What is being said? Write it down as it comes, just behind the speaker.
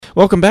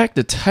Welcome back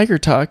to Tiger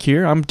Talk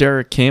here. I'm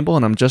Derek Campbell,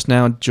 and I'm just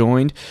now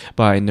joined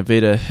by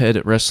Nevada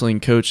head wrestling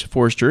coach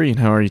Forrest Drury. And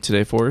how are you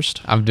today,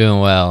 Forrest? I'm doing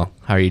well.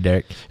 How are you,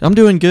 Derek? I'm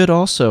doing good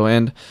also.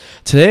 And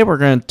today we're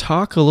going to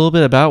talk a little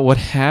bit about what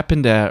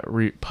happened at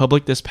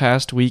Republic this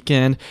past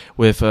weekend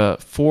with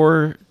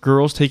 4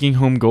 girls taking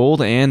home gold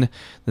and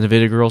the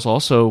Nevada girls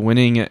also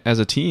winning as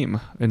a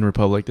team in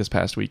Republic this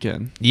past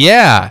weekend.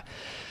 Yeah,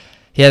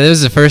 this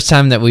was the first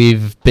time that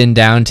we've been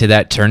down to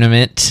that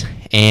tournament,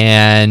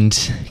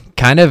 and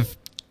kind of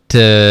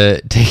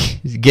to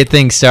get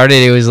things started,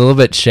 it was a little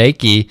bit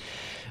shaky.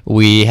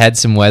 We had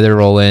some weather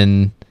roll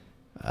in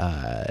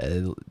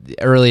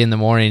early in the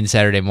morning,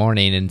 Saturday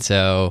morning, and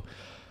so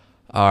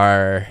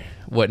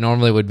what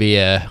normally would be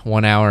a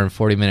 1 hour and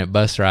 40-minute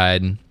bus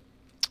ride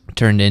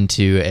turned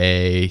into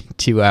a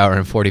 2 hour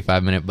and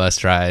 45-minute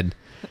bus ride.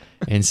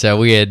 And so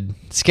we had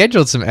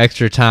scheduled some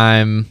extra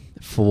time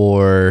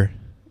for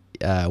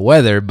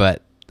weather,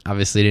 but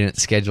obviously didn't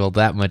schedule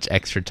that much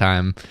extra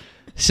time.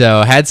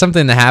 So had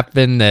something that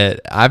happened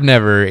that I've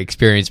never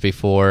experienced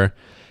before,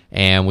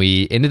 and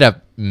we ended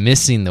up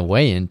missing the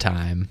weigh-in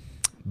time.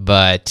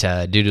 But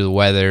due to the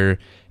weather,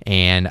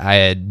 and I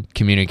had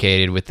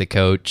communicated with the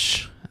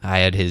coach, I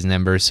had his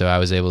number, so I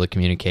was able to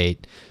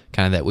communicate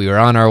kind of that we were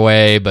on our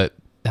way, but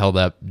held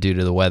up due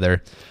to the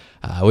weather.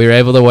 We were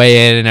able to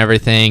weigh in and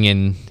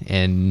everything,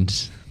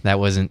 and that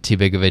wasn't too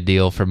big of a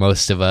deal for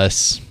most of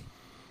us.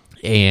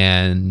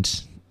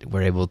 And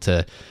we're able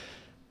to,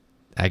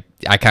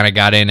 I kind of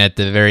got in at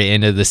the very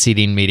end of the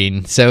seating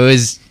meeting. So it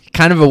was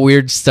kind of a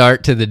weird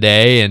start to the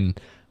day, and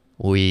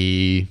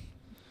we,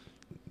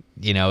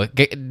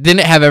 didn't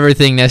have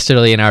everything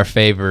necessarily in our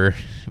favor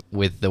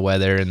with the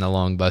weather and the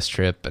long bus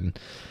trip and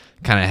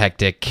kind of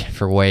hectic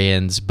for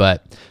weigh-ins.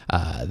 But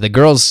the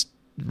girls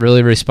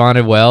really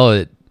responded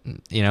well.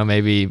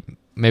 Maybe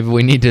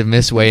we need to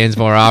miss weigh-ins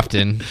more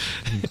often.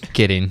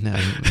 Kidding.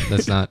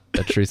 That's not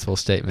a truthful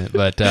statement.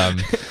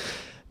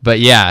 But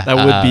yeah. That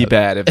would be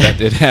bad if that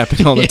did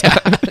happen all the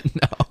time.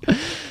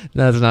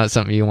 No, that's not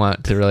something you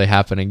want to really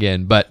happen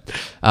again. But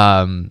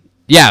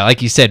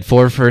like you said,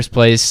 4 first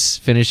place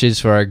finishes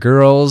for our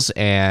girls.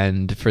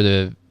 And for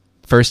the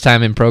first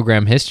time in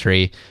program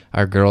history,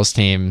 our girls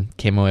team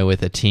came away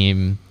with a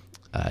team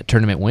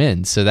tournament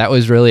win. So that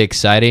was really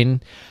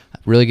exciting.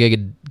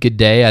 Really good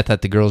day. I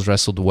thought the girls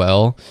wrestled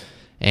well.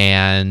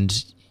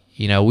 And,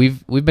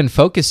 we've been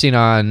focusing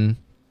on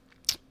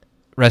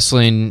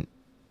wrestling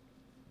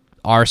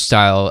our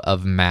style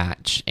of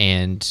match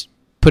and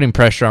putting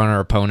pressure on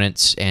our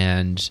opponents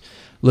and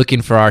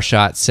looking for our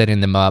shots, setting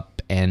them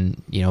up,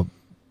 and,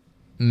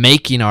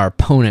 making our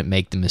opponent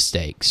make the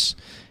mistakes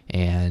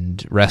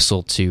and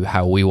wrestle to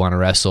how we want to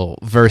wrestle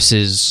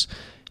versus,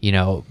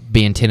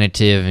 being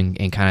tentative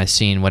and kind of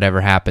seeing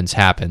whatever happens,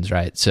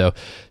 right? So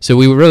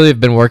we really have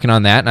been working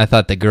on that, and I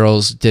thought the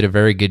girls did a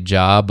very good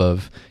job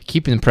of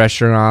keeping the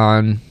pressure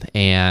on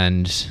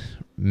and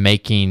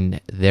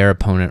making their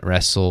opponent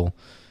wrestle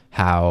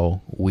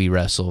how we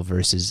wrestle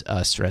versus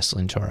us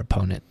wrestling to our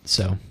opponent.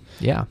 So,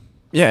 yeah.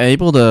 Yeah,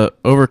 able to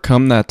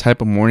overcome that type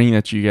of morning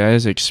that you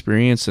guys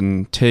experienced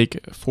and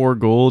take 4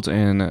 golds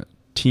and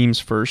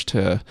teams first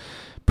to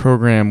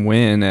program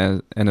win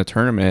in a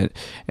tournament,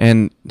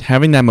 and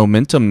having that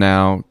momentum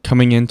now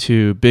coming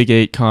into Big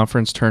 8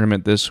 conference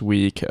tournament this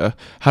week,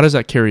 how does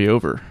that carry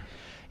over?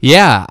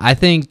 Yeah, I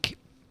think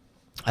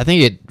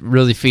it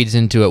really feeds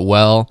into it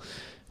well.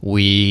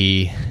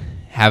 We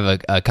have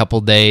a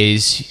couple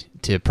days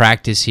to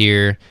practice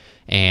here,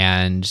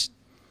 and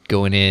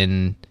going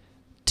in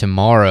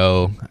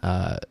tomorrow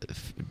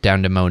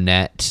down to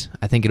Monette,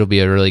 I think it'll be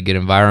a really good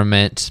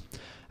environment.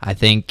 I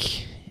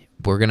think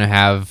we're going to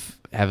have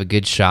a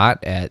good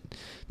shot at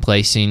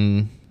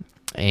placing,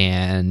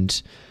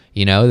 and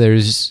I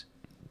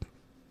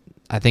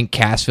think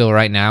Cassville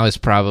right now is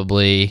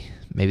probably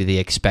maybe the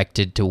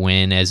expected to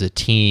win as a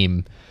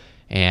team,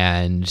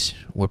 and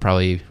we're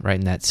probably right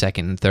in that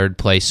second and third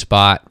place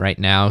spot right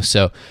now.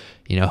 So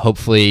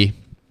hopefully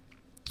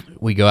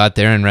we go out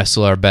there and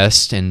wrestle our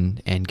best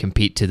and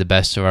compete to the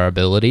best of our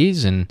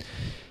abilities, and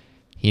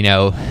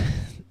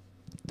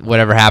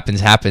whatever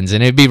happens.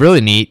 And it'd be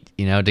really neat,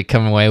 to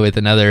come away with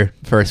another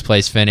first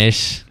place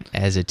finish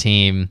as a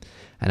team.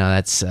 I know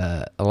that's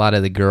a lot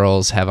of the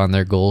girls have on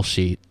their goal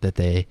sheet that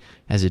they,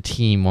 as a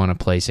team, want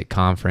to place at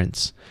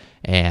conference.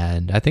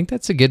 And I think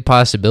that's a good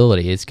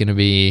possibility. It's going to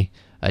be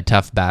a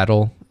tough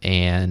battle,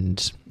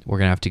 and we're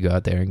going to have to go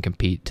out there and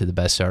compete to the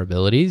best of our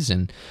abilities.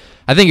 And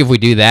I think if we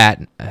do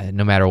that,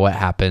 no matter what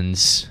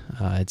happens,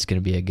 it's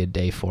going to be a good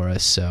day for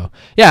us. So,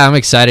 yeah, I'm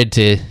excited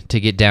to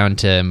get down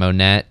to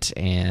Monette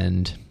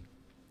and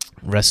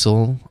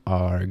wrestle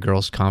our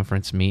girls'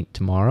 conference meet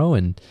tomorrow,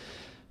 and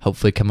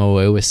hopefully come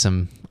away with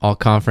some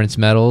all-conference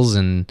medals,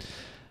 and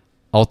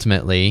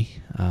ultimately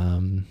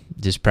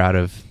just proud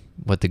of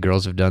what the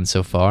girls have done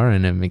so far,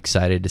 and I'm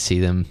excited to see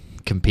them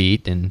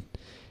compete and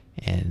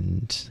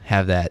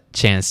have that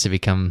chance to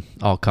become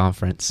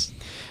all-conference.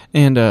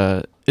 And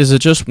is it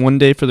just one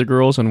day for the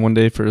girls and one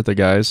day for the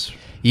guys?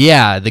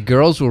 Yeah, the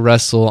girls will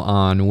wrestle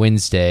on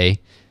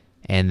Wednesday,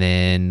 and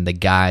then the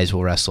guys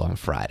will wrestle on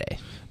Friday.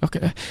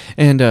 Okay.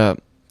 And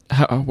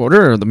what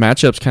are the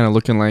matchups kind of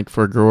looking like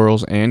for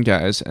girls and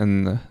guys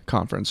in the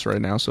conference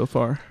right now so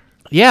far?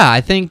 Yeah, I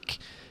think,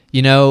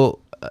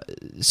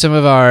 some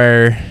of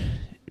our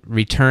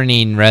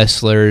returning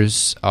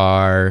wrestlers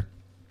are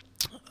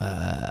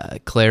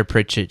Claire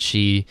Pritchett.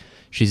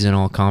 She's an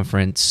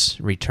all-conference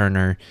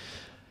returner,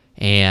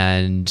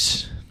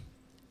 and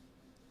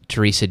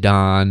Teresa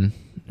Don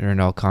earned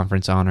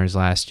all-conference honors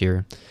last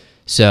year.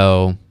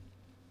 So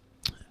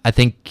I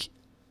think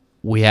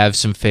we have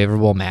some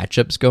favorable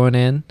matchups going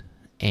in,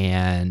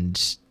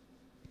 and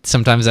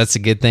sometimes that's a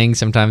good thing,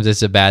 sometimes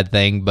it's a bad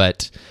thing,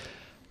 but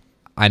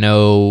I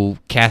know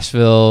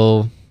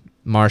Cassville,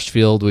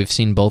 Marshfield, we've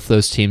seen both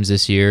those teams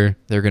this year.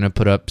 They're going to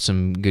put up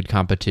some good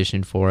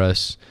competition for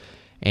us,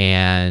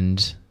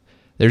 and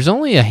there's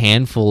only a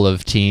handful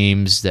of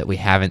teams that we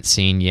haven't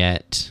seen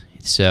yet,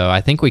 so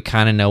I think we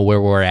kind of know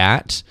where we're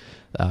at.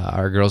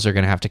 Our girls are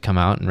going to have to come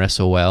out and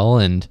wrestle well,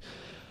 and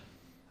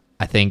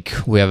I think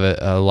we have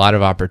a lot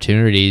of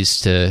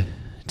opportunities to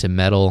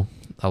medal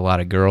a lot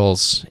of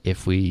girls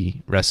if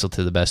we wrestle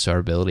to the best of our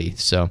ability.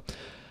 So,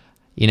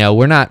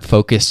 we're not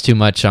focused too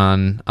much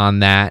on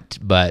that,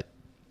 but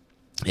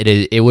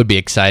it would be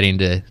exciting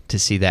to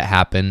see that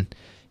happen.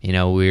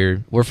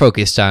 We're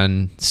focused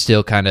on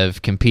still kind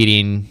of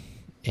competing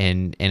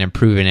and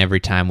improving every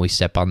time we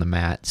step on the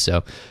mat.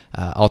 So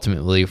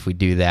ultimately, if we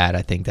do that,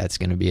 I think that's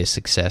going to be a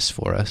success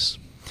for us.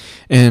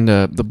 And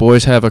the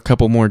boys have a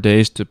couple more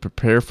days to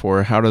prepare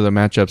for. How do the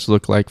matchups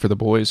look like for the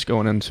boys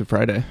going into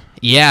Friday?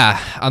 Yeah,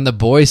 on the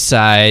boys'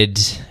 side,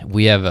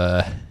 we have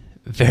a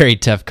very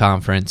tough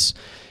conference.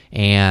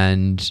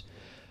 And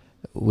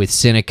with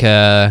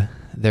Seneca,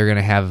 they're going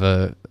to have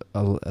a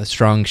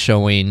strong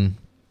showing.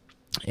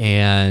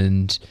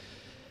 And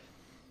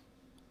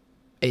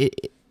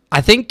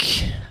I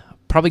think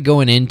probably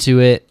going into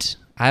it,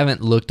 I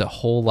haven't looked a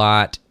whole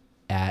lot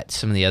at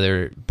some of the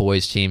other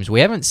boys' teams.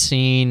 We haven't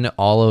seen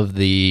all of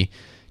the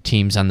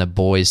teams on the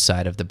boys'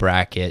 side of the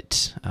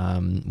bracket.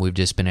 We've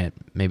just been at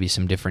maybe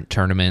some different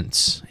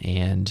tournaments,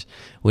 and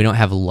we don't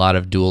have a lot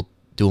of dual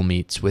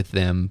meets with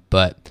them.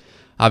 But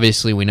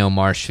obviously, we know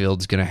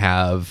Marshfield's going to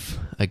have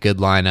a good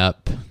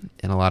lineup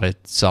and a lot of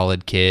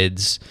solid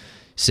kids.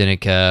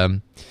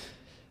 Seneca.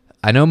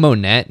 I know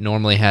Monette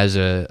normally has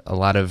a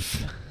lot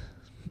of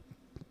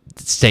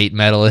state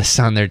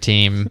medalists on their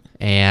team,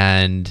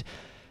 and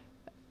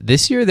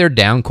this year they're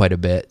down quite a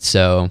bit,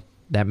 so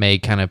that may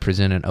kind of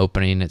present an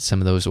opening at some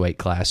of those weight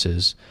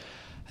classes.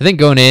 I think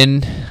going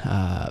in,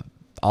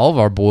 all of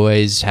our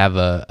boys have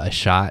a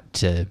shot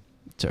to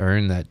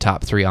earn the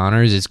top 3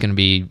 honors. It's going to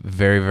be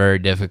very, very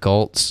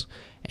difficult,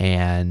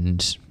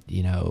 and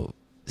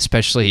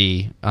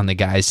especially on the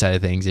guys' side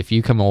of things, if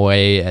you come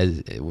away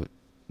as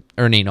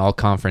earning all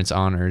conference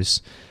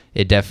honors,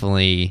 it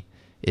definitely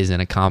is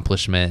an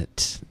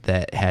accomplishment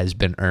that has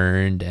been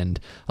earned and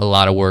a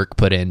lot of work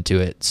put into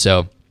it.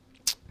 So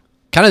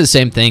kind of the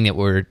same thing that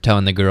we're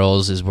telling the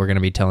girls is we're going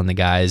to be telling the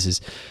guys is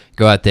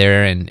go out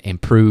there and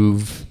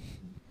improve,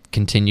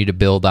 continue to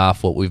build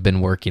off what we've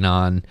been working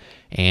on,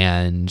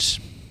 and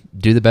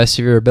do the best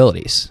of your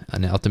abilities.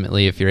 And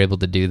ultimately, if you're able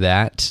to do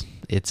that,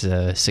 it's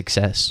a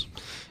success.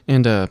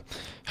 And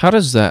how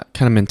does that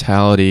kind of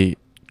mentality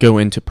go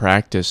into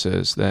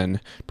practices then,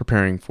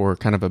 preparing for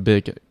kind of a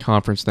big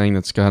conference thing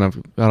that's got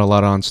a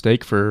lot on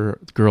stake for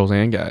girls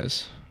and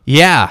guys?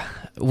 Yeah,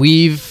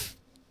 we've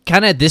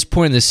kind of at this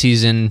point in the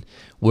season,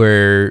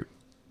 we're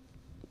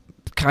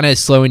kind of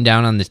slowing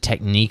down on the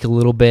technique a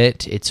little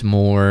bit. It's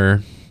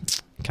more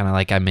kind of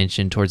like I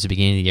mentioned towards the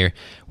beginning of the year.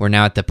 We're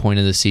now at the point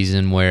of the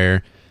season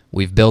where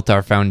we've built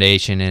our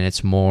foundation, and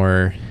it's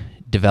more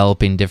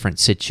developing different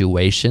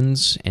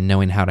situations and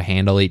knowing how to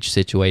handle each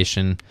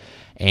situation,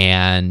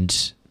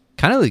 and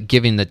kind of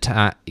giving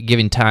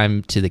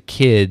time to the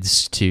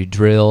kids to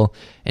drill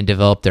and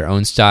develop their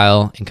own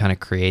style and kind of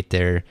create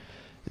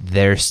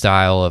their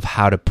style of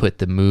how to put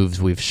the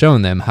moves we've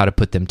shown them, how to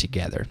put them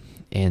together.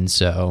 And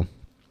so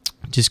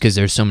just because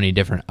there's so many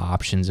different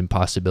options and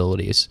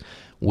possibilities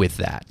with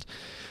that.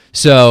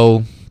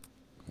 So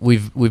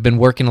we've been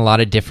working a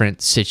lot of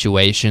different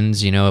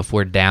situations. If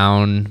we're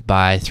down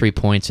by 3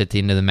 points at the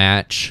end of the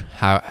match,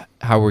 how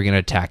we're going to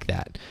attack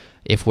that.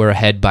 If we're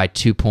ahead by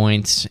 2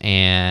 points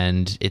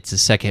and it's the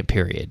second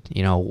period,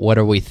 what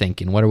are we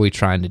thinking? What are we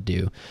trying to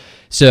do?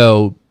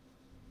 So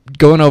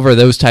going over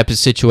those types of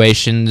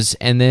situations,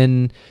 and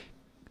then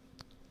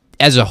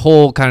as a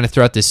whole, kind of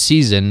throughout the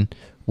season,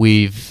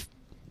 we've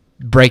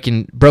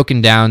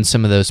broken down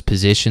some of those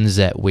positions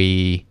that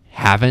we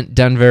haven't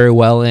done very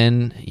well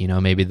in,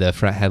 maybe the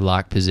front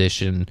headlock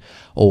position,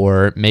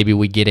 or maybe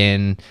we get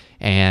in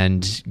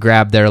and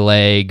grab their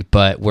leg,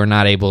 but we're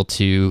not able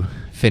to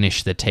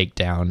finish the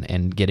takedown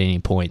and get any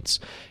points.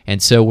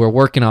 And so we're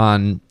working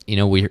on,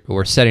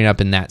 we're setting up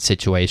in that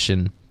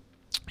situation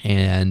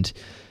and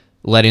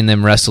letting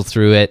them wrestle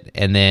through it.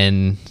 And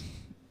then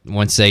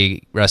once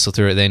they wrestle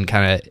through it, then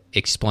kind of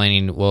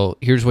explaining, well,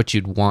 here's what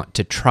you'd want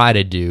to try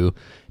to do.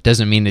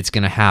 Doesn't mean it's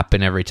going to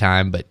happen every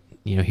time, but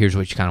here's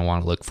what you kind of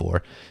want to look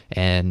for,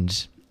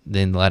 and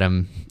then let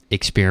them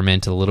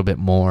experiment a little bit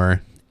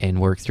more and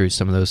work through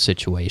some of those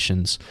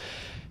situations.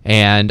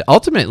 And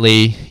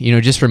ultimately,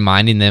 just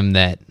reminding them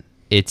that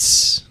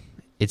it's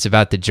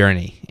about the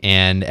journey,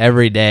 and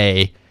every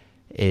day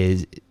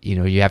is,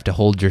 you have to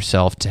hold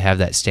yourself to have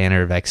that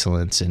standard of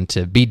excellence and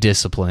to be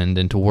disciplined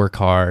and to work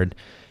hard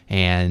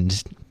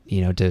and,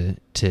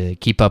 to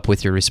keep up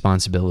with your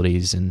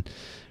responsibilities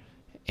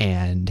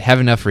and have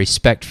enough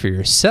respect for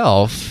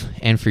yourself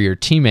and for your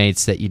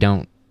teammates that you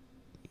don't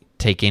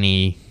take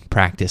any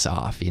practice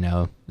off.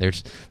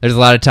 There's a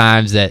lot of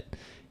times that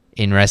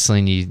in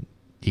wrestling you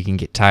can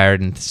get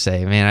tired and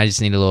say, man, I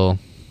just need a little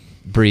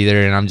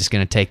breather and I'm just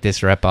going to take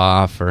this rep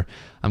off, or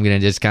I'm going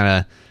to just kind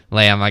of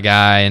lay on my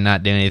guy and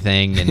not do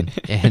anything.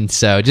 And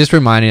so just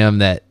reminding them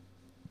that,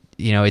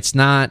 it's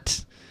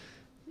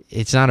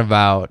not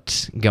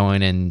about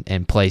going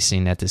and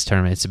placing at this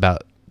tournament. It's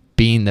about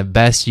being the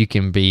best you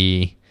can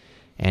be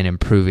and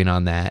improving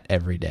on that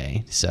every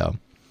day. So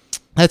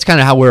that's kind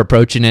of how we're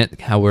approaching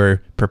it, how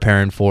we're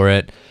preparing for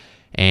it,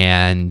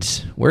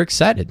 and we're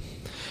excited.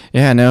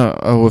 Yeah,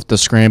 no, with the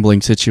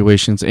scrambling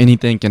situations,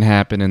 anything can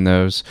happen in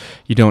those.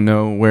 You don't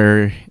know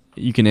where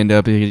you can end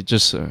up.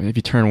 If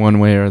you turn one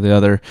way or the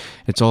other,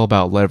 it's all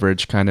about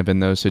leverage kind of in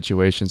those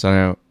situations. I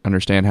don't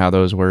understand how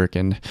those work,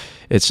 and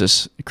it's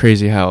just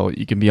crazy how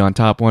you can be on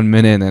top 1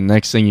 minute and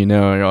next thing you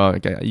know,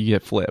 you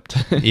get flipped.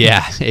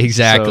 Yeah,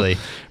 exactly.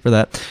 So, for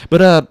that.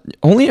 But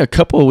only a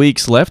couple of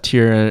weeks left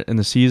here in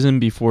the season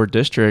before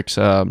districts.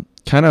 What's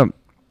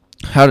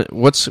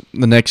the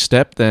next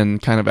step then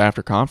kind of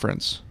after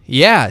conference?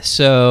 Yeah,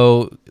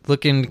 so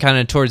looking kind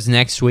of towards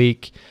next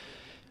week,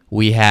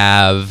 we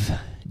have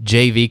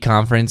JV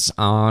conference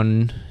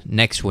on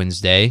next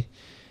Wednesday,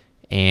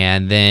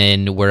 and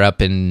then we're up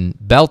in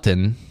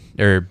Benton,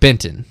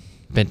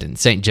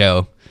 St.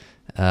 Joe,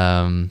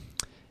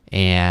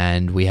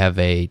 and we have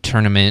a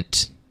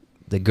tournament.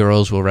 The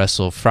girls will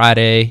wrestle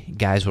Friday,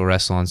 guys will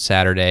wrestle on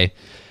Saturday,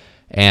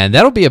 and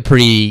that'll be a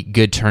pretty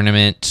good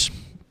tournament.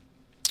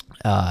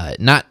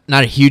 Not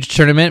a huge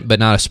tournament, but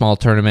not a small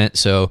tournament,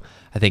 so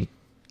I think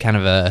kind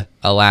of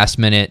a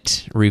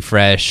last-minute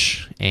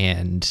refresh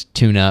and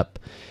tune-up.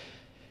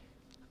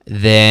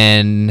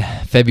 Then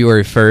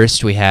February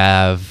 1st, we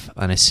have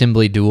an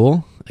assembly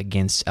duel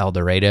against El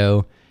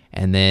Dorado.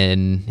 And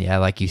then, yeah,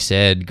 like you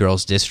said,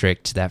 girls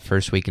district that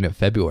first weekend of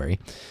February.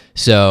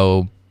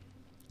 So,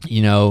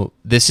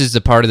 this is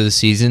the part of the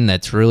season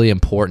that's really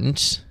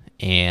important.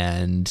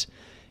 And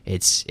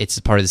it's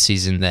the part of the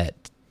season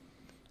that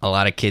a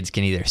lot of kids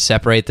can either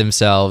separate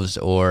themselves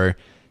or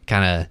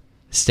kind of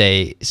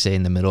stay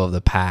in the middle of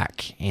the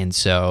pack. And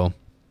so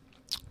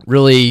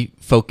really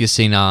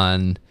focusing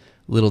on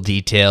little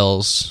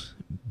details,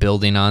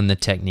 building on the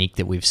technique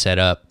that we've set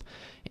up,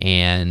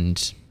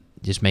 and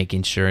just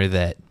making sure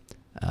that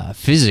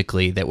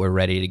physically that we're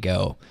ready to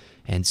go.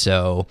 And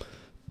so,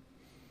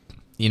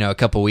 a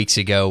couple weeks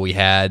ago we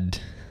had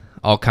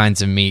all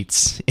kinds of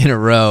meets in a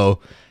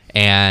row,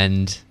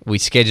 and we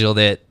scheduled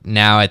it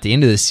now at the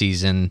end of the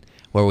season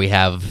where we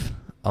have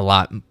a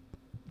lot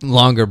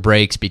longer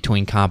breaks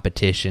between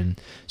competition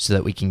so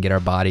that we can get our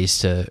bodies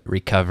to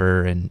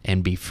recover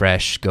and be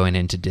fresh going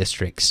into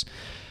districts.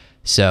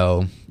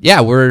 So,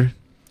 yeah, we're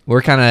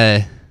kind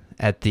of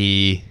at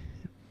the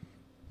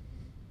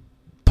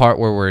part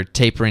where we're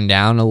tapering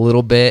down a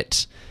little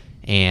bit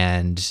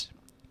and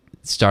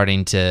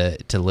starting to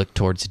look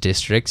towards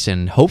districts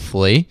and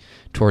hopefully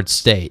towards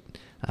state.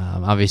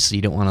 Obviously,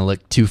 you don't want to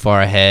look too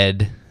far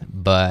ahead,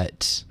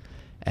 but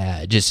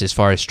just as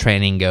far as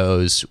training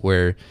goes,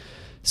 we're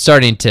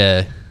starting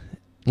to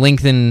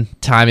lengthen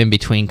time in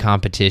between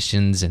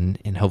competitions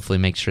and hopefully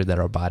make sure that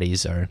our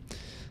bodies are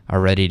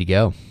ready to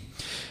go.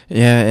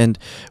 Yeah, and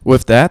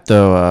with that,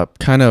 though,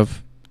 kind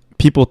of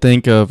people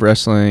think of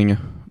wrestling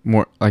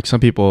more like some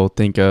people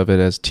think of it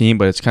as team,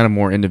 but it's kind of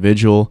more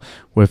individual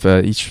with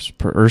each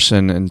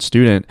person and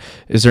student.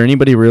 Is there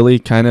anybody really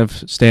kind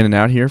of standing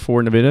out here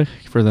for Navita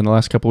for the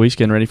last couple of weeks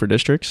getting ready for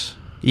districts?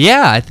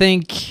 Yeah, I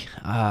think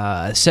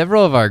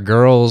several of our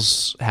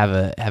girls have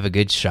a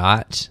good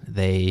shot.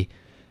 They,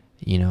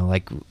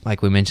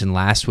 like we mentioned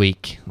last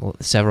week,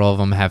 several of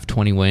them have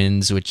 20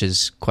 wins, which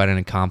is quite an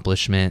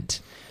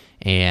accomplishment.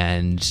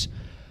 And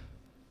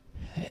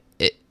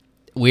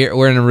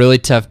we're in a really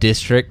tough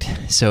district,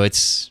 so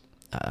it's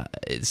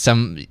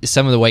some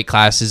of the weight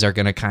classes are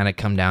going to kind of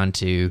come down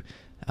to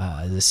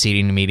the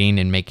seeding meeting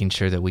and making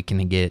sure that we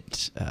can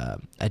get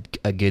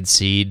a good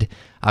seed.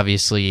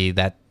 Obviously,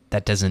 that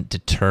doesn't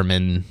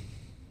determine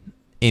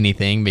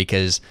anything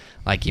because,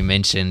 like you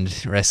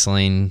mentioned,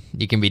 wrestling,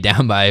 you can be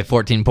down by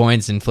 14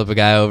 points and flip a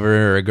guy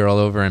over or a girl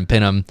over and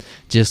pin them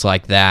just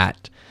like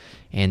that.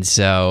 And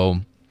so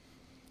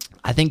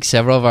I think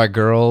several of our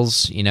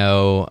girls,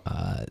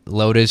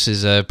 Lotus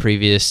is a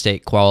previous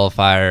state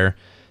qualifier.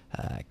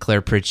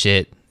 Claire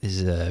Pritchett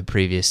is a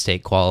previous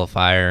state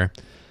qualifier.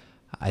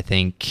 I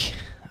think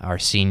all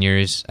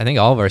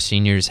of our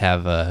seniors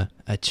have a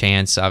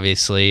chance,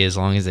 obviously, as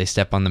long as they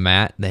step on the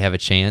mat, they have a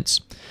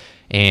chance.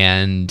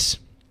 And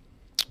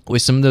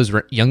with some of those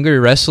younger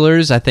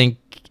wrestlers, I think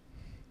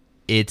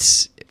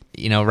it's,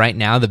 right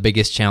now the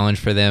biggest challenge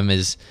for them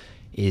is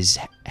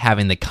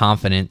having the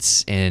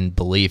confidence and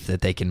belief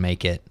that they can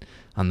make it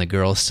on the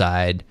girls'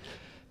 side.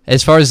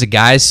 As far as the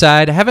guys'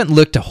 side, I haven't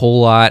looked a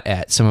whole lot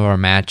at some of our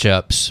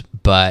matchups,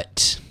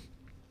 but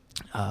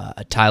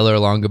Tyler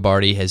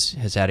Longobardi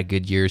has had a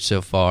good year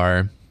so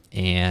far,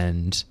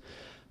 and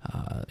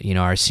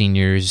our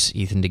seniors,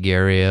 Ethan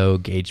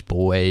DeGario, Gage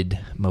Boyd,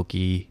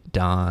 Moki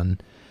Don,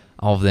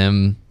 all of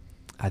them,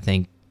 I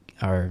think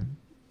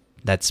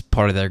that's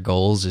part of their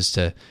goals is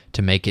to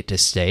make it to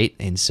state,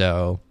 and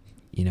so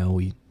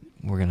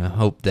we're gonna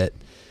hope that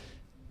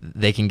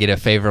they can get a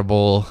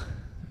favorable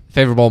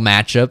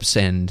matchups,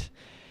 and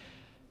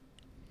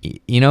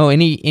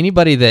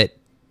anybody that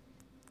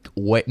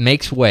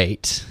makes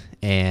weight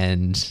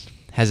and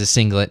has a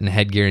singlet and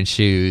headgear and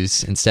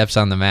shoes and steps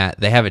on the mat,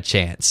 they have a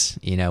chance,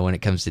 when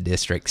it comes to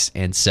districts.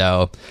 And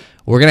so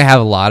we're going to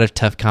have a lot of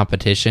tough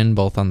competition,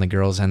 both on the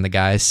girls and the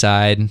guys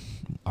side.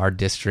 Our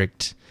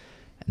district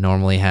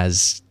normally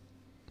has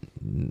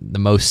the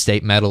most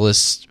state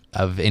medalists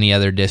of any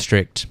other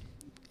district.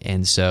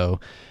 And so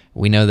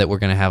we know that we're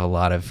going to have a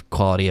lot of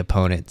quality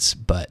opponents,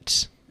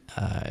 but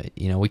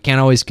we can't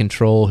always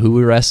control who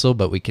we wrestle,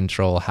 but we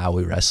control how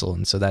we wrestle.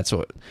 And so that's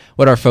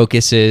what our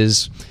focus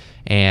is.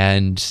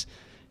 And,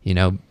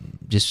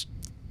 just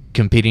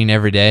competing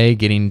every day,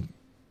 getting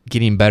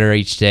better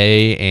each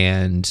day.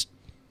 And,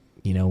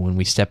 when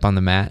we step on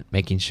the mat,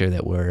 making sure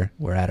that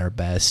we're at our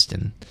best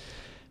and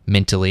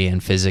mentally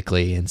and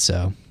physically. And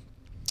so,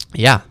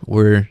 yeah,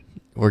 we're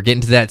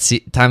getting to that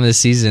time of the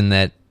season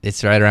that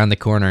it's right around the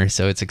corner.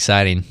 So it's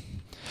exciting.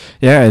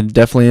 Yeah, it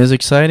definitely is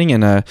exciting,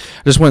 and I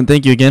just want to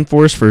thank you again,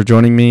 Forrest, for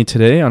joining me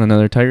today on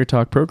another Tiger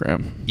Talk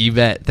program. You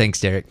bet.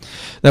 Thanks, Derek.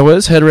 That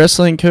was head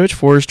wrestling coach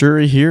Forrest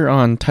Drury here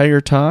on Tiger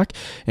Talk,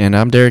 and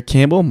I'm Derek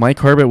Campbell. Mike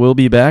Harbett will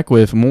be back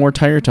with more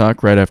Tiger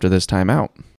Talk right after this timeout.